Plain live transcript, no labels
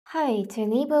Hi, to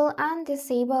enable and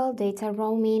disable data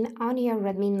roaming on your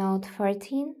Redmi Note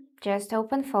 13, just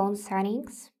open phone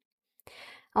settings.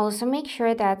 Also make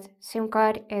sure that SIM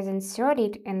card is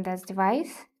inserted in this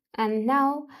device. And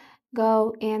now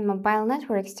go in Mobile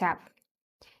Networks tab.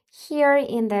 Here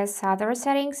in this other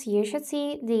settings, you should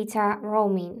see data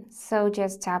roaming. So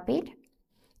just tap it.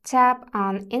 Tap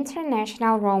on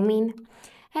international roaming.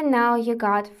 And now you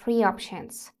got three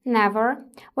options. Never,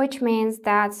 which means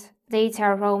that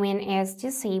data roaming is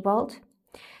disabled,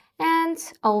 and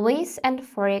always and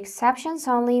for exceptions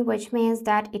only, which means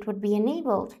that it would be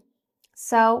enabled.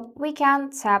 So we can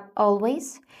tap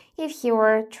always if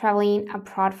you're traveling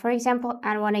abroad, for example,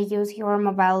 and want to use your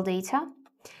mobile data.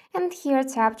 And here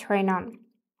tap turn on.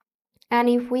 And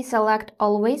if we select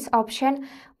always option,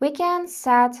 we can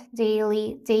set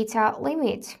daily data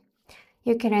limit.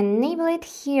 You can enable it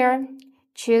here,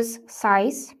 choose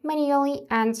size, manually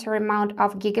enter amount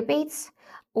of gigabytes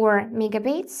or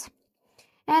megabytes,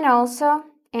 and also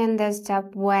in this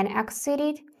tab when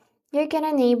exceeded, you can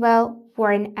enable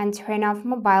warn and turn off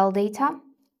mobile data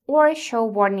or show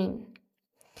warning.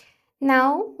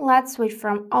 Now let's switch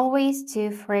from always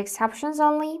to for exceptions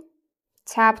only.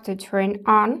 Tap to turn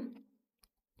on,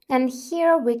 and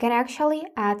here we can actually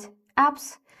add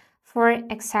apps for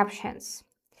exceptions.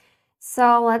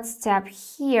 So let's tap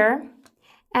here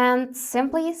and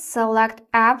simply select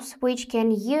apps which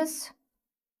can use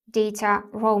data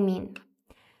roaming.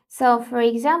 So for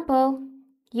example,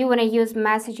 you want to use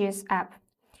Messages app.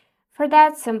 For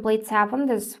that, simply tap on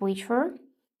the switcher.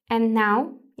 And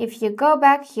now, if you go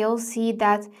back, you'll see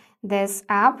that this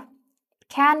app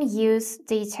can use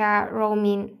data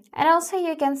roaming. And also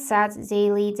you can set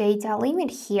daily data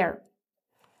limit here.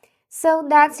 So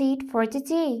that's it for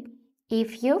today.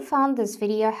 If you found this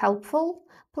video helpful,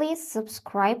 please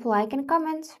subscribe, like and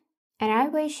comment. And I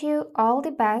wish you all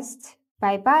the best.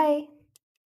 Bye bye.